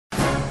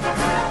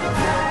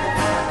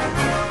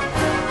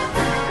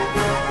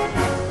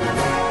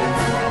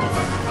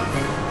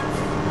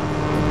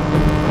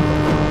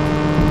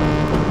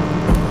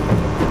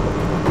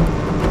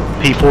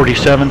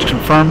P-47's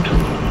confirmed.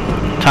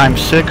 Time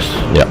 6.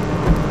 Yep.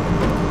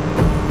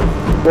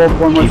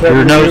 Keep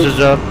your noses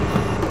up.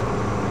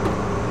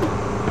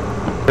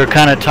 They're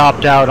kind of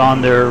topped out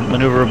on their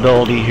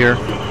maneuverability here.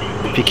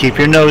 If you keep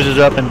your noses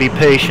up and be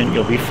patient,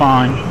 you'll be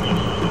fine.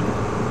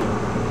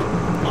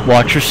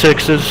 Watch your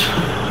 6s.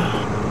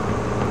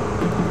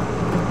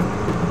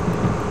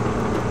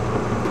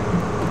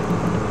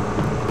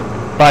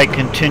 Fight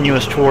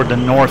continuous toward the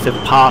north if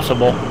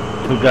possible.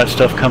 We've got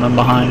stuff coming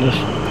behind us.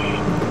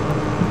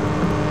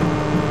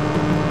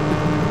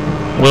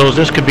 Wills,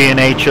 this could be an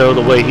HO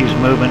the way he's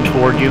moving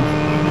toward you.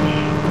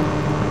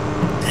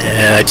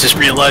 Yeah, I just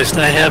realized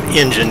I have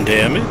engine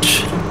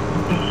damage.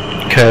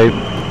 Okay.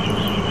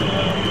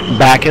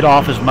 Back it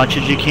off as much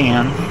as you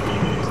can.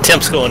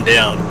 Temp's going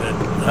down, but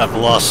I've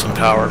lost some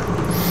power.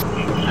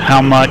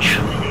 How much?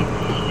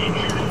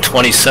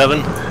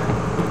 27.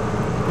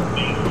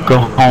 Go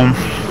home.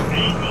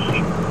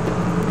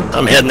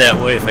 I'm heading that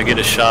way. If I get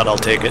a shot, I'll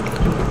take it.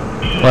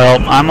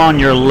 Well, I'm on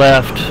your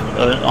left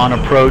on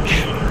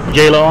approach.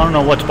 J-Lo, I don't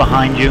know what's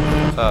behind you.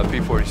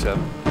 P-47.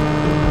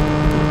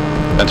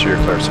 Spencer, you're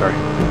clear, sorry.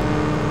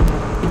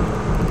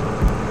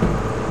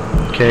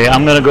 Okay,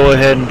 I'm going to go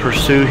ahead and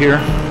pursue here.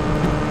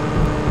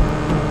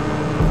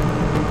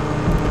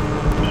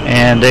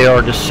 And they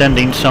are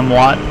descending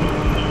somewhat.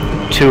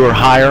 2 or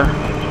higher.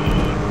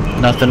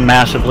 Nothing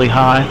massively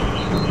high.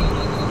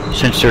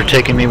 Since they're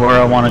taking me where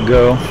I want to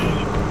go.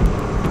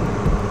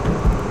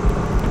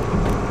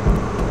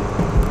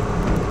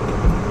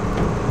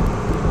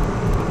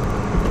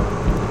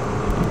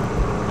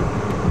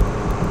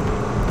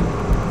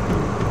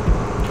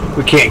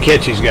 We can't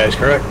catch these guys,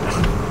 correct?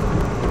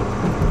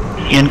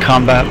 In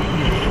combat.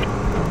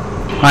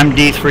 I'm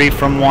D3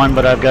 from 1,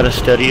 but I've got to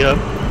steady up.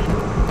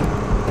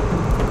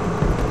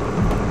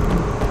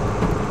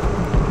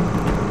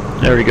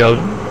 There we go.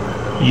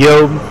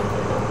 Yob,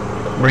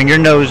 bring your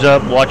nose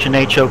up. Watch an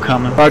HO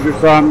coming. Roger,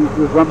 son.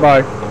 Just run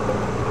by.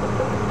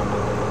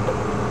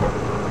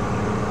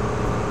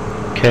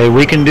 Okay,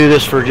 we can do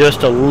this for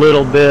just a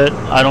little bit.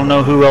 I don't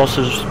know who else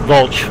is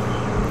Vulch.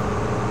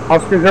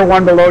 Oscar, is there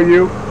one below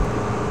you?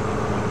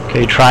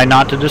 Okay, try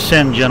not to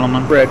descend,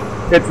 gentlemen. Red.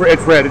 It's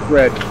red. It's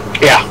red.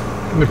 Yeah,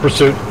 I'm in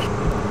pursuit.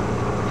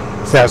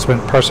 That's been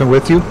person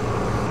with you?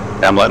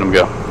 Yeah, I'm letting him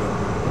go.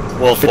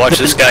 Wolf, watch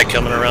this guy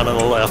coming around on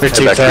the left. Head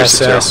back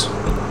 360.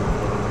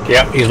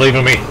 Yeah, he's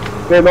leaving me.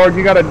 Hey, Lord,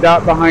 you got a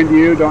dot behind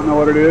you. Don't know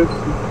what it is.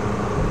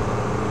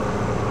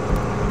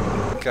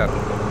 Copy.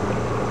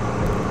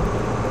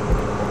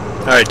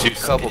 Alright, dude.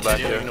 Couple back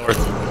there. North.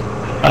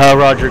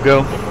 Roger,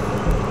 go.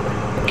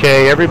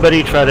 Okay,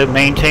 everybody try to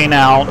maintain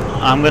out.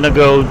 I'm going to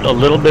go a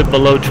little bit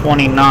below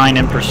 29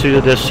 in pursuit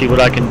of this, see what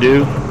I can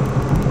do.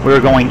 We're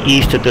going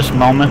east at this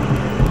moment.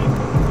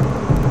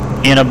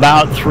 In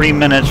about 3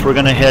 minutes, we're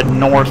going to head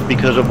north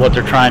because of what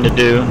they're trying to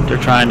do. They're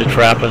trying to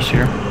trap us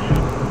here.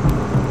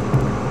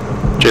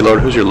 J-Lord,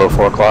 who's your low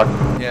 4 o'clock?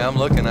 Yeah, I'm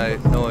looking. I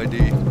have no ID.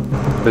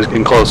 Who's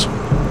getting close?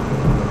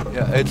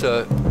 Yeah, it's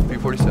a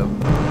P-47.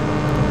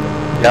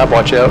 Yeah,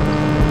 watch out.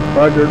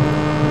 Roger.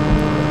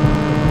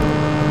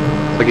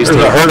 Like he's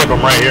There's a herd of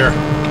them right here.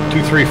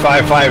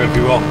 2355, if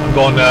you will. I'm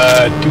going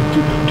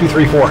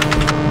 234.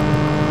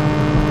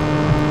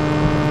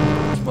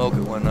 Smoke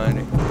at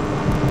 190.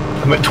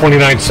 I'm at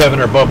 29.7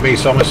 or above me,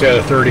 so I'm going to say at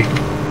a 30.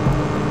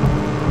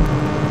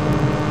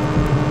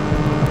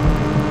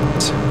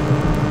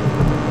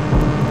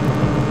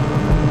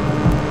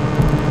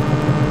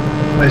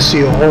 I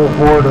see a whole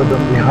horde of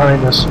them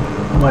behind us.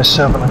 My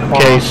 7 o'clock.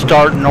 Okay,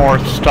 start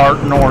north,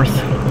 start north.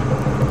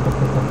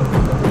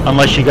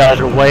 Unless you guys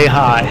are way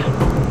high.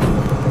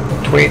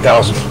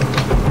 28,000.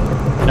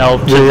 No,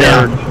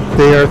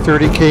 They are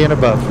 30K and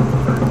above.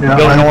 Yeah,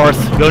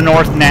 go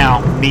north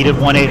now. Meet at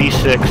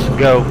 186,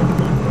 go.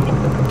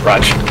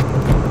 Roger.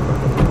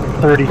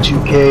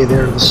 32K,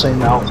 they're the same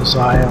health as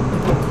I am.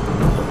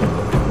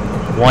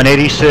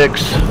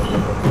 186.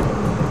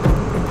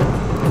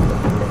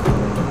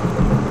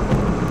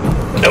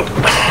 Nope.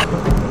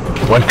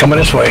 One coming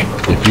this way.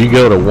 If you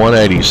go to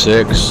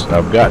 186,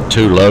 I've got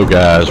 2 low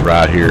guys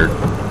right here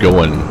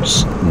going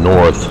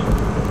north.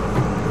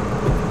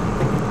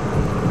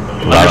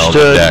 Right on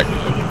the deck.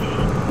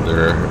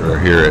 They're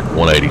here at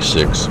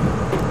 186.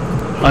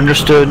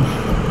 Understood.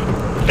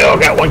 Oh,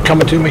 got one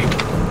coming to me.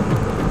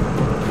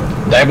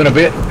 Diving a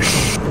bit.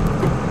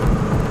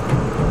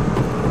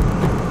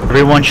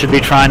 Everyone should be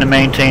trying to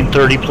maintain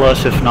 30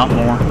 plus, if not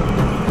more.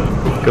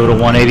 Go to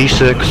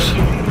 186.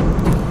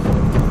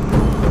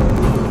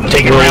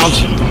 Taking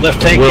rounds.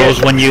 Left tank.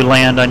 Wills, when you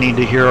land, I need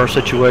to hear our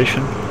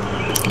situation.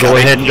 Go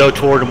ahead and go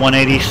toward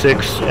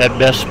 186 at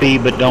best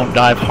speed, but don't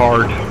dive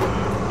hard.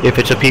 If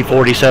it's a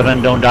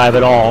P-47, don't dive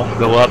at all.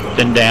 Go up,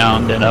 then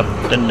down, then up,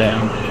 then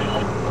down.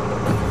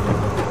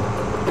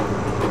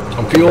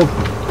 On fuel.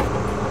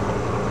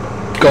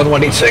 Going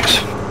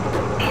 186.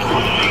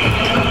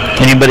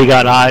 Anybody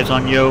got eyes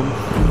on Yob?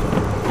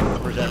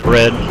 Or is that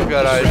red? I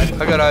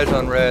got eyes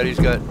on red. He's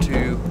got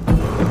 2.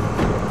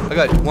 I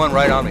got one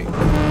right on me.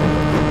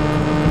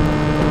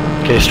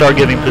 Okay, start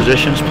giving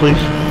positions, please.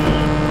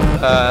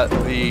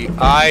 The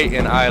I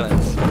in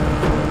islands.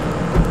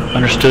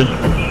 Understood.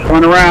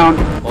 Going around.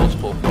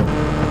 Multiple.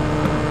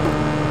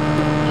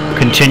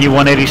 Continue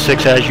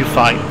 186 as you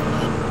fight.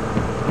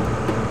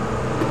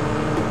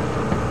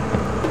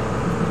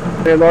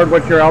 Hey, Lord,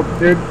 what's your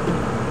altitude?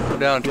 Go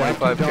down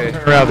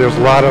 25K. Around, there's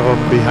a lot of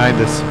them behind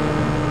us.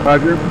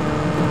 Roger.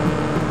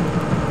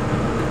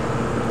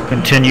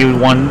 Continue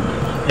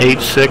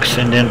 186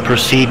 and then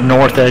proceed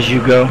north as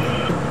you go.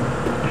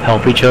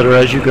 Help each other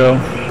as you go.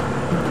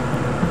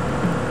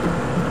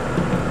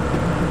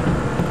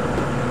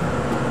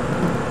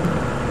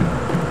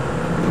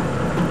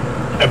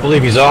 I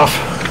believe he's off.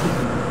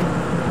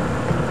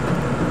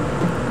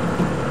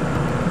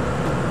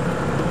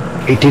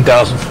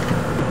 $18,000.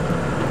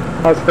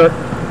 Oscar.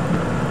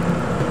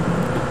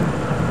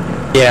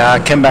 Yeah, I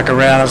came back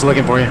around. I was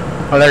looking for you.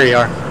 Oh, there you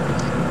are.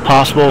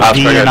 Possible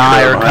D and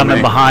I are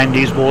coming behind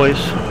these boys.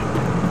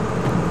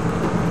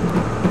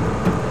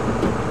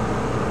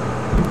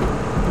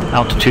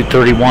 Altitude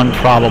 31,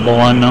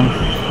 probable unknown.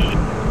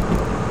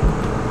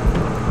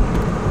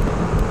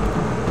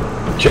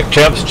 Check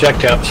temps, check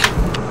temps.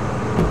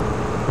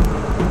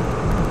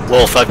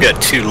 Wolf, I've got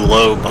 2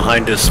 low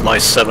behind us, my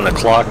 7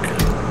 o'clock.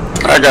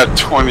 I got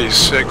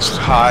 26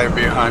 high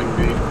behind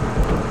me.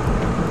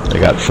 They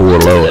got 4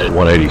 low at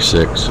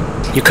 186.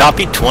 You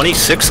copied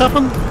 26 of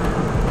them?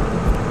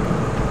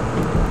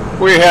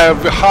 We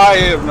have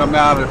high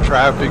amount of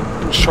traffic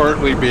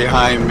shortly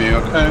behind me,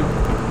 okay?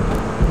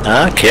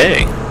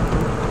 Okay.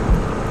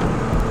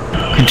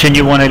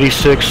 Continue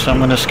 186. I'm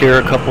going to scare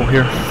a couple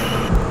here.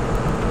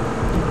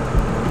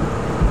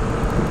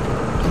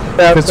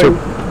 Yeah, so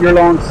you're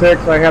long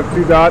 6. I have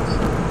 2 dots.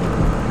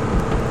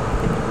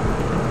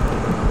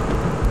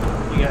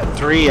 You got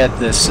 3 at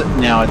the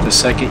now at the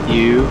second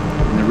U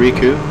in the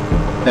Riku.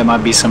 That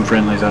might be some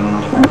friendlies. I don't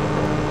know.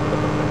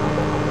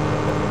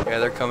 Yeah,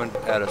 they're coming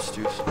at us,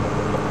 Juice.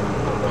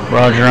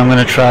 Roger, I'm going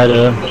to try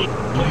to...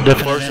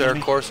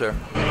 Corsair.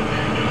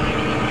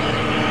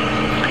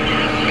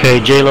 Okay,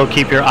 J-Lo,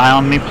 keep your eye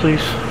on me,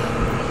 please.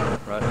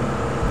 Right.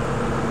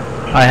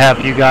 I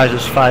have you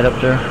guys' fight up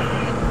there.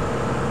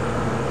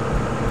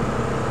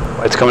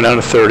 It's coming down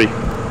to 30.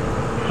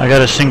 I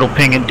got a single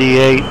ping at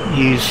D8.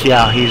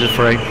 He's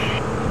afraid.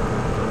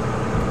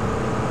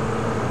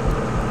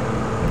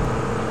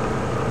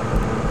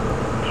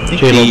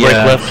 J-Lo, break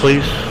left,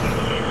 please.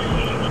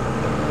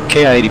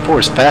 KI-84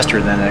 is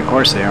faster than that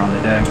Corsair on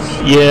the deck.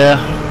 Yeah.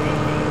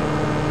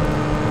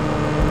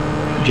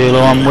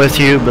 J-Lo, I'm with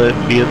you, but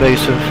be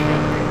evasive.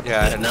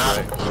 Yeah, And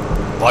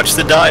watch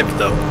the dive,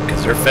 though,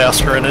 because they're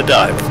faster in a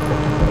dive.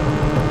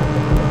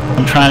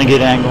 I'm trying to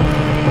get angle.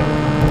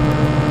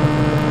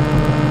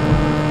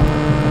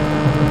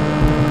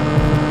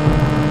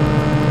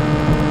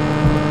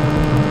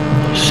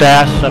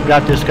 Sass, I've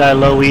got this guy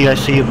low E. I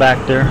see you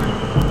back there.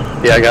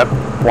 Yeah, I got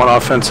 1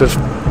 offensive.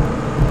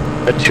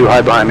 Got 2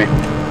 high behind me.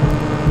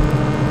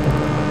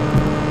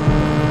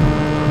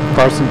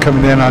 Carson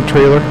coming in on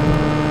trailer.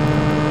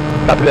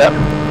 Copy that.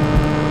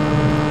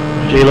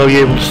 J-Lo, you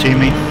able to see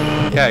me?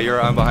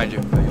 Yeah, I'm behind you.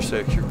 You're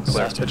 6. You're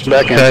clear. Switch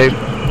back in. Okay.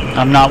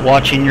 I'm not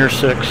watching your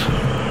 6.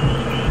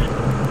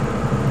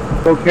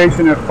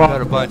 Location at 5.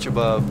 Got a bunch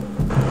above.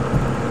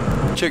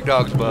 Chick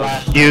dogs above.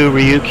 Last U,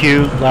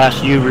 Ryukyu.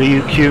 Last U,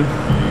 Ryukyu.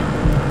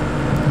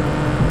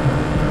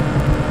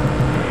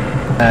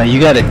 You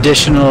got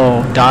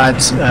additional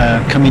dots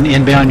coming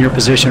inbound your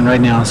position right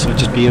now, so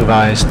just be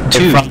advised.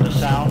 2 From the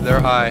south.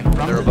 They're high.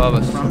 They're above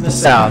us. from the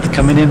south,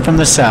 coming in from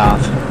the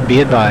south. Be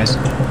advised.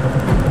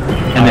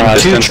 And then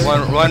 2.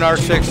 One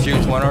R6,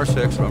 Juice. 1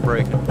 R6. I'm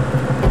breaking.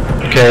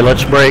 Okay,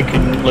 let's break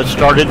and let's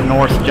start it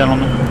north,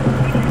 gentlemen.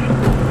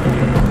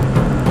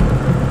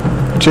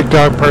 Chick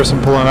dog person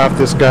pulling off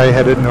this guy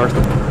headed north.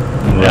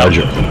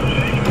 Roger.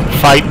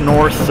 Fight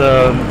north,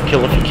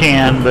 kill if you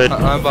can, but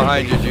I'm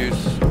behind you,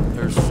 Juice.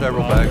 There's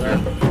several back here.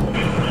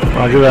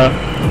 roger that.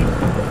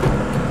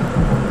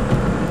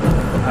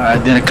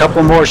 Then a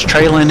couple more is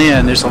trailing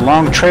in. There's a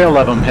long trail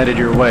of them headed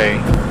your way.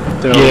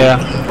 So Yeah,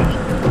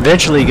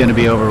 eventually going to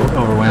be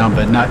overwhelmed,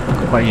 but not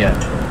quite yet.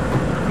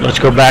 let's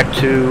go back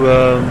to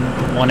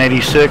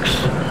 186.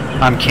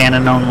 I'm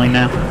cannon only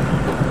now.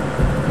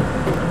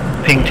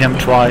 Pinged him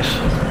twice.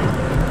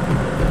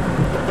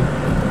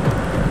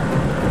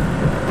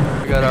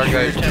 We got our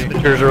guys.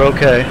 Temperatures are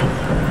okay.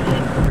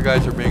 Our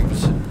guys are being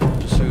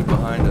pursued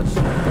behind us.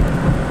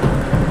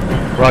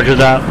 Roger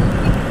that.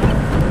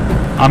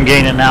 I'm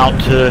gaining out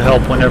to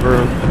help whenever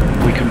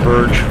we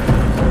converge.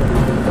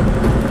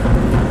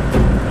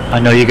 I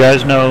know you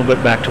guys know,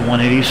 but back to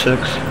 186.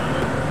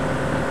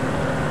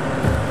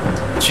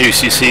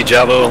 Juice, you see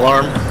Javo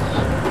alarm?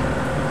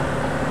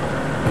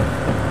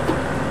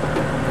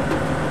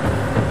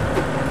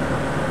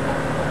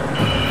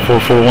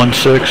 Four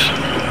 416.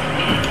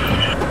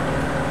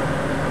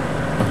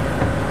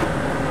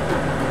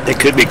 They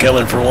could be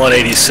coming for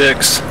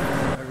 186.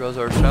 There goes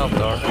our south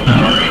star.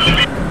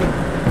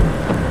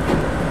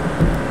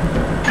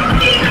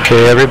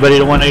 Okay, everybody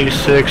to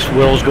 186.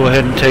 Wills, go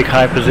ahead and take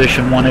high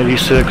position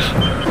 186.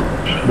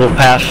 We'll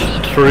pass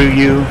through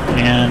you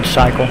and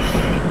cycle.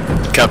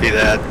 Copy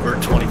that.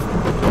 We're 20.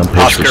 I'm pitched for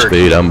Oscar.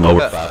 speed. I'm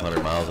over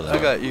 500 miles an hour.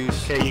 I got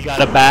use. Okay, you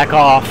gotta back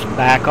off.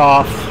 Back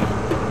off.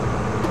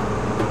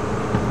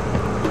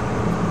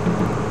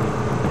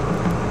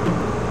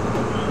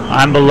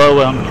 I'm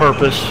below on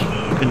purpose.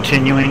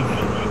 Continuing.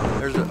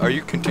 Are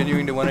you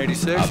continuing to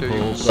 186? Or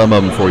you, Some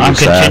of them for you, I'm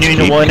Sass. continuing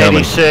to Keep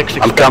 186,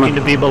 expecting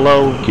to be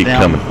below coming. Keep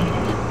them. coming.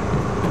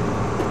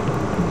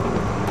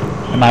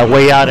 Am I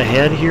way out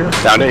ahead here?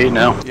 Down to 8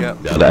 now. yeah.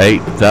 Down to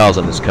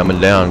 8,000. It's coming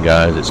down,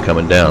 guys. It's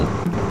coming down.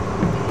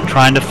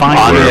 Trying to find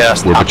On you. the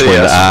S, We're not the between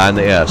the S. I and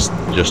the S,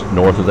 just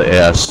north of the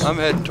S. I'm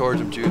heading towards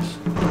him, Juice.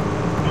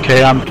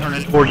 Okay, I'm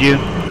turning toward you.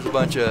 There's a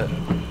bunch of.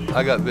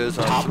 I got viz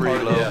on 3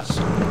 low.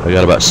 I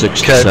got about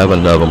 6 to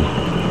 7 of them.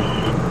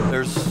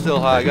 There's still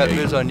high. I got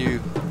viz on you,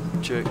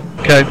 chick.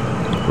 Okay.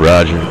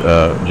 Roger,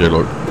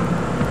 Jiggler.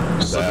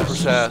 Looking for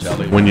Sass.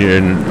 When you're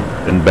in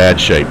bad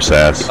shape,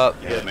 Sass. Up.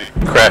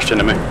 Crashed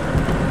into me.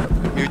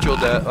 Mutual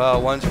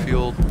one's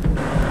fueled.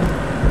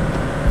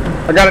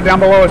 I got it down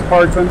below us,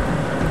 Parson.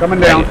 Coming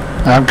down.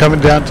 I'm coming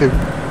down too.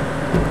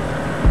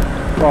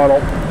 Throttle.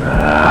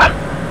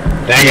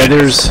 Dang it.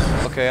 There's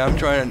Okay, I'm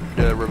trying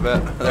to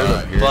revet. There's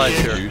a bunch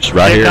here. Juice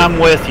right Nick, here. I'm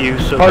with you.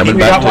 So Parson, Coming you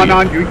back got to one you.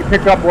 on you. You can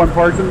pick up one,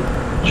 Parson.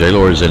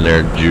 J-Lord is in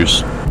there,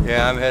 Juice.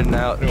 Yeah, I'm heading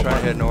out. Trying to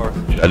head north.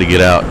 Try to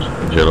get out,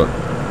 J-Lord.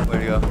 Way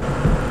to go.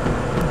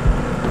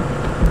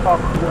 Oh,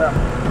 crap.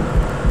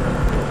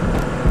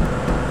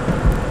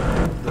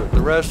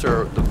 The rest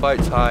are the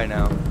fight's high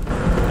now.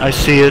 I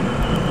see it.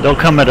 They'll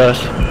come at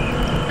us.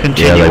 Yeah,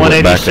 Continue they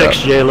went back 186,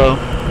 up. J-Lo.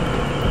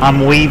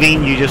 I'm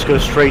weaving. You just go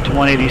straight to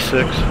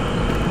 186.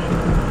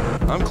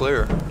 I'm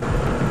clear.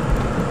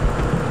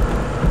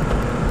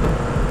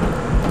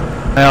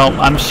 Well,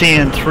 I'm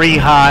seeing 3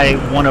 high,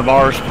 one of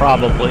ours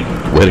probably.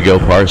 Way to go,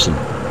 Parson.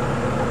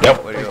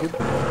 Way to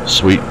go.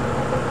 Sweet.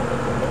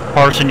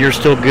 Parson, you're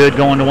still good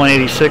going to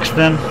 186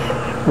 then?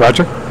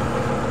 Roger.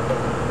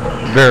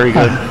 Very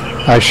good.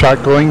 I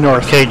shot going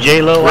north. Okay,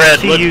 J-Lo, I Red,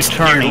 see look you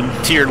turning.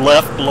 to your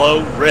left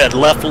low. Red,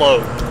 left low.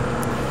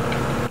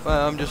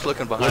 Well, I'm just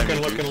looking behind me.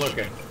 Looking.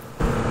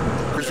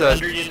 There's, They're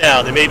under you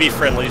now. They may be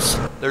friendlies.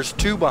 there's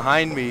 2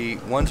 behind me.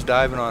 One's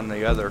diving on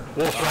the other.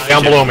 Wolf's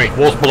down below me.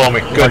 Wolf's below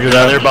me. Good.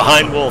 They're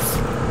behind Wolf.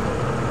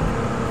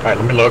 All right,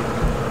 let me look.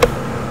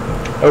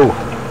 Oh,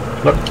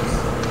 look.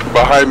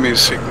 Behind me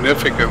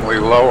significantly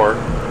lower.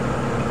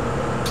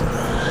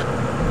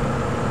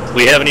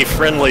 We have any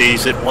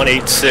friendlies at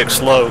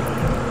 186 low?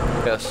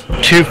 Yes.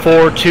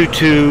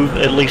 2422,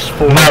 at least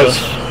 4 of us.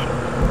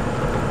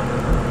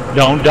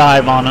 Don't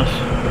dive on us.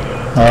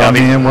 Oh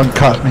man, one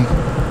caught me.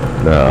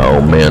 Oh,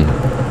 man.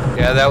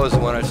 Yeah, that was the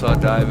one I saw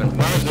diving.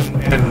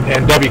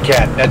 And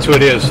WCAT, that's who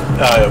it is,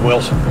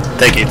 Wills.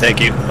 Thank you.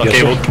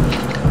 Okay, sir.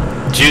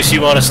 well, Juice, you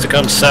want us to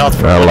come south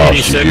from I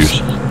lost you, 186?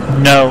 Juice.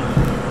 No.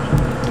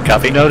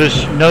 Copy.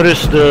 Notice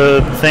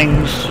the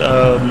things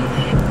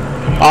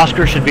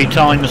Oscar should be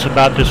telling us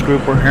about this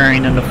group we're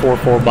hearing in the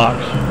 4-4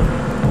 box.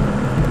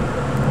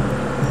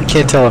 I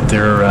can't tell if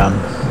they're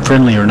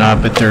friendly or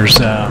not, but there's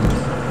I'm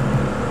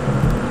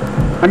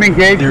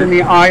engaged in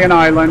the Iron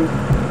Island.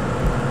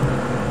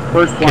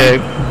 First one. Okay.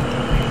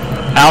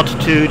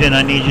 Altitude, and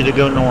I need you to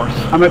go north.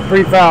 I'm at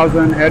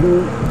 3,000,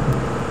 heading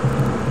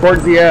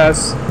towards the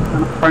S.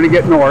 And I'm trying to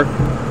get north.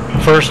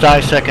 First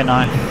eye, second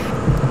eye.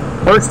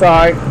 First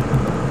eye.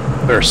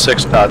 there are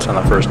 6 dots on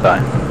the first eye.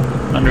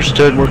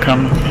 Understood, we're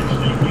coming.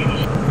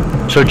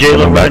 So Jayla,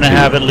 Coming we're back gonna to you.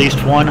 have at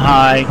least 1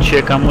 high.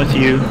 Chick, I'm with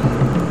you.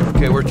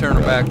 Okay, we're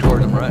turning back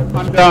toward them, right?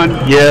 I'm done.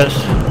 Yes.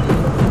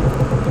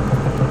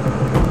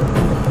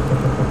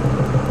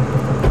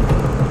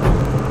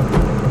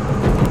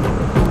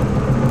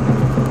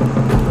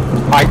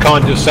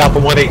 Icon just south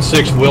of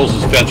 186, Wills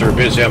is Spencer,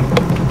 biz him.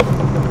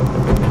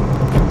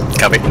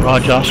 Copy.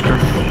 Roger, Oscar.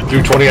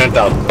 Through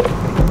 29,000.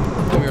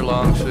 Give your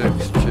long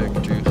 6, chick,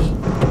 Juice.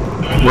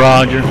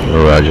 Roger.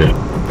 Roger.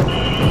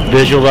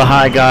 Visual the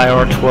high guy,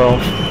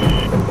 R12.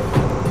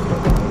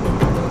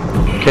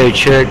 Okay,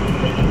 Chick,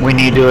 we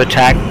need to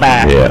attack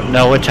back. Yeah.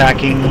 No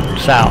attacking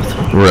south.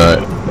 Right.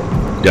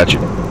 Got you.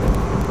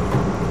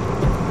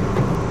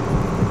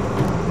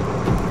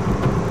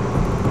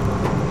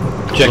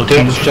 Check Looking.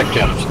 temps, check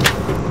temps.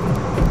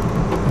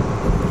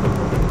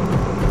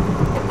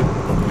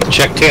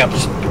 Check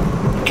temps.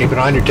 Keep an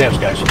eye on your temps,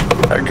 guys.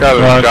 I got a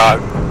Roger. dot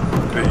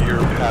that you're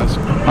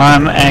passing.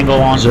 I'm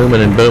angle on.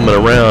 Zooming and booming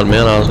around,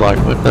 man. I was like,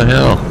 what the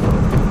hell?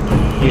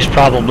 He's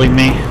probably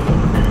me.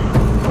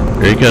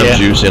 Here he comes, Yeah.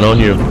 Juice, in on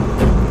you.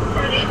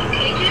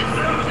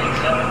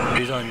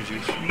 He's on you,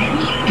 Juice.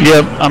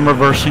 Yep, I'm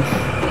reversing.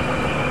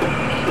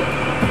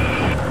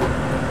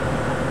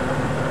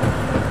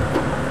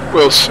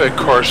 We'll set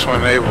course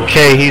when able.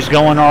 Okay, he's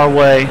going our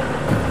way.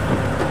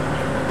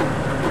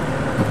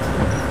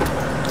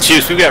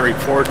 Juice, we've got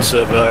reports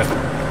of,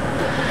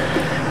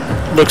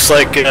 looks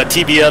like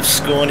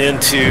TBF's going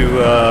into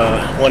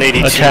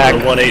 182 Attack. or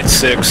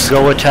 186.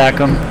 Go attack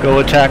him. Go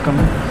attack him.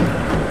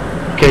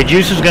 Okay,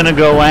 Juice is going to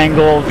go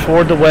angle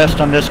toward the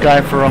west on this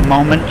guy for a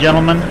moment,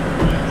 gentlemen.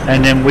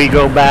 And then we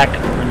go back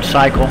and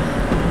cycle.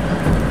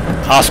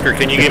 Oscar,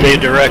 can you give me a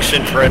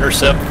direction for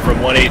intercept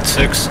from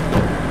 186?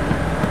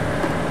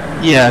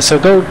 Yeah, so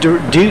go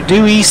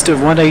due east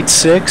of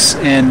 186,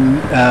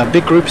 and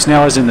big groups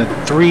now is in the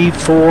 3,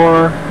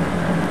 4,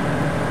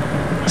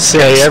 6.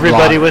 Okay,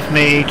 everybody block. with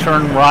me.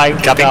 Turn right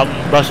without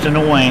busting a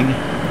wing.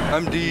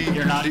 I'm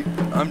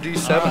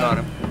D7 on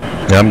him.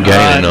 I'm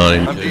gaining on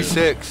him. I'm too.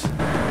 D6.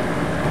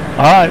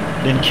 All right,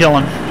 then kill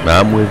him.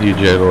 I'm with you,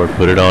 J-Lord.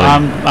 Put it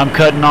on him. I'm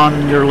cutting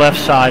on your left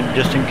side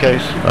just in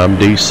case. I'm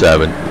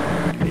D7.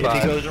 If he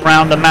goes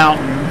around the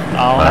mountain,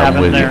 I'll have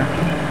him with you. there.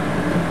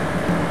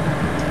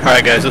 All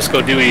right, guys, let's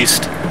go due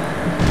east.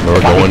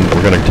 We're going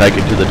to take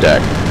it to the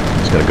deck.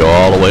 It's going to go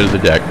all the way to the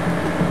deck.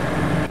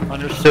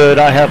 Understood.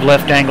 I have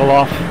left angle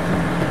off.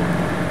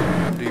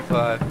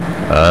 D5.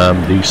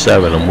 I'm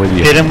D7. I'm with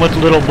you. Hit him with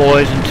little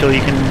boys until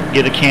you can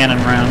get a cannon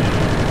round.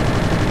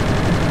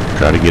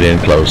 Try to get in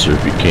closer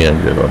if you can,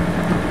 J-Lord.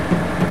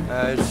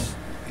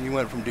 He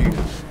went from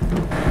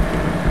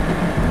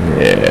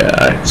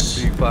Yeah, it's...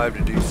 D5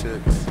 to D6.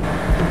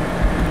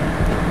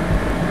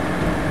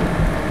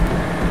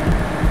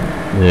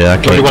 Yeah, I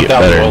can't get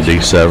better than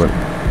D7.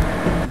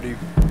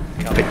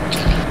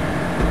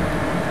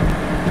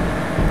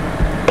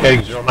 Okay,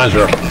 090.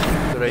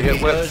 Did I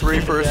hit web 3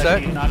 for a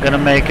sec? You're not gonna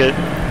make it.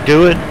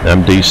 Do it.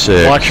 I'm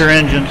D6. Watch your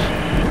engines.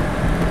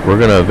 We're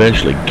gonna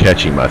eventually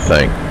catch him, I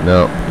think.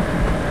 No.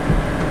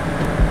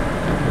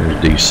 There's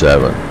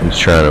D7. He's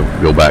trying to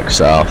go back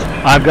south.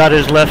 I've got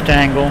his left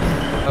angle.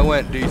 I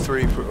went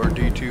D3 or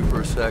D2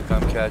 for a sec.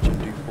 I'm catching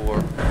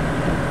D4.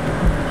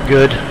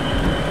 Good.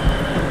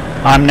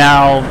 I'm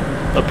now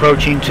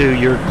approaching to.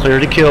 You're clear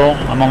to kill.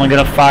 I'm only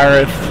gonna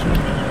fire if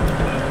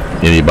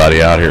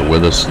Anybody out here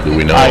with us? Do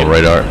we know on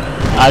radar?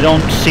 I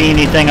don't see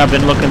anything. I've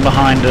been looking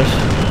behind us.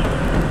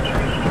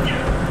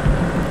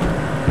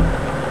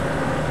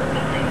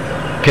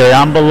 Okay,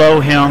 I'm below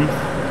him.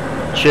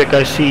 Chick,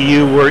 I see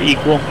you. We're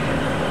equal.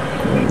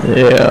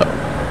 Yeah.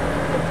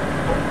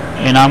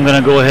 And I'm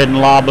gonna go ahead and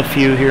lob a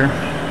few here.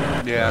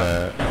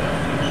 Yeah.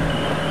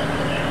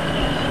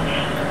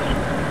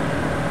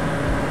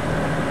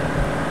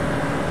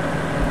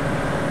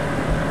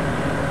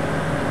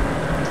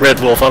 Red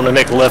Wolf, I'm going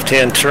to make a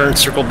left-hand turn,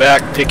 circle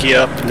back, pick you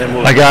up, and then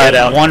we'll I got head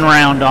out. 1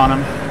 round on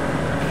him.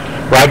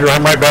 Roger,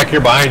 I'm right back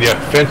here behind you.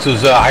 Fence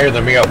is higher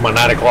than me up my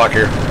 9 o'clock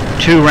here.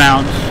 2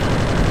 rounds.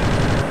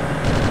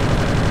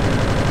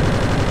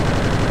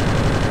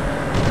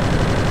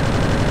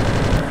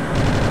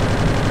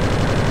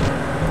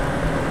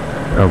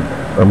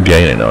 I'm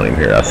gaining on him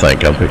here, I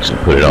think. I'm fixing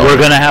to put it on. We're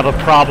gonna have a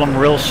problem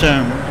real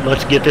soon.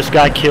 Let's get this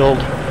guy killed.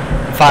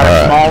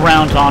 Fire small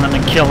rounds on him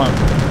and kill him.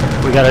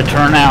 We gotta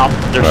turn out.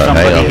 There's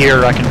somebody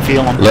here. I can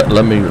feel him.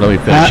 Let me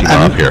finish him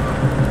off here.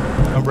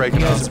 I'm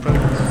breaking off.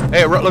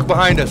 Hey, look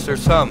behind us.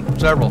 There's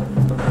several.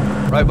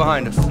 Right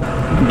behind us.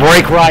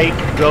 Break right,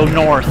 go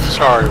north.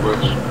 Sorry,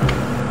 Woods.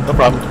 No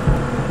problem.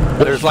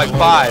 There's like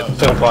 5.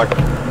 10 o'clock.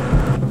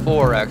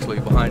 4 actually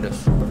behind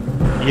us.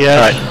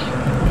 Yes.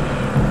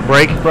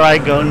 Break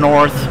right, go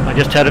north. I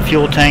just had a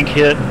fuel tank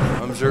hit.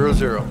 I'm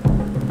 0-0.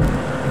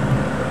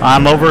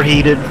 I'm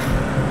overheated.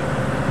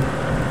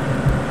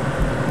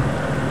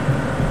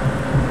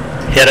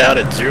 Head out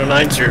at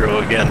 090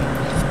 again.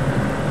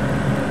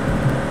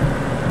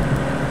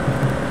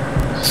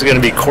 This is going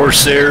to be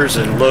Corsairs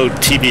and load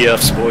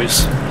TBFs,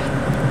 boys.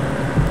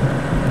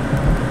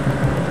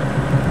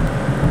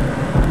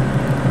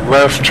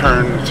 Left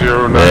turn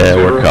 090. Yeah,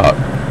 we're caught.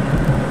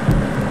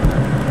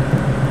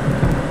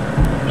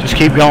 Just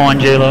keep going,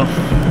 J-Lo.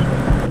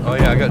 Oh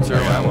yeah, I got 0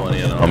 ammo.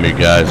 On you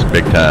guys,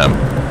 big time.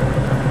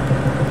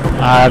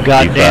 I've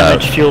got D5,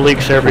 damage, fuel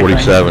leaks, everything.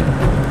 47.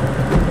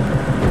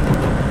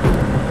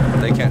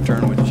 They can't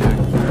turn with Chick.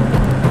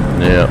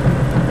 Yeah.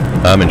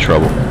 I'm in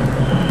trouble.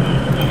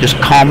 Just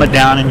calm it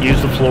down and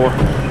use the floor.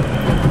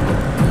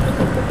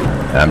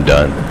 I'm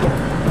done.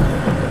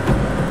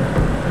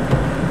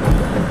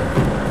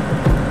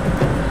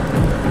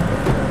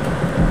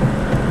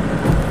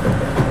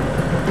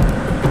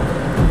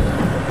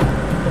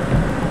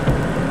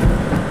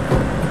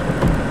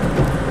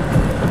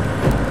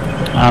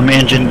 I'm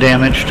engine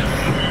damaged.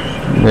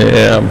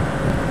 Yeah,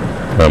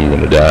 I'm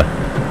gonna die.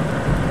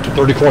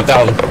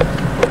 34,000.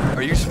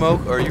 Are you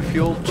smoke? Are you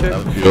fueled, Chick?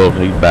 Fuel,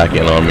 he's back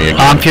in on me again.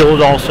 I'm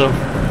fueled also.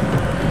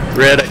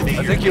 Red, I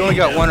think you only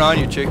got 1 on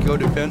you, Chick. Go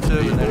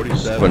defensive and then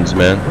 47s,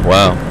 man.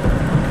 Wow.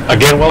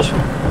 Again, Wells?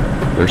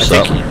 There's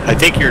something. I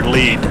think you're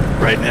lead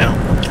right now.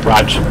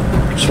 Raj,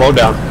 slow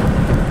down.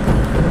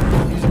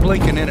 he's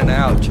blinking in and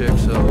out, Chick.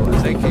 So I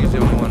think he's the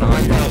only one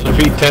on you.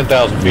 Defeat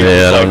 10,000 feet.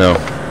 Yeah, I don't know.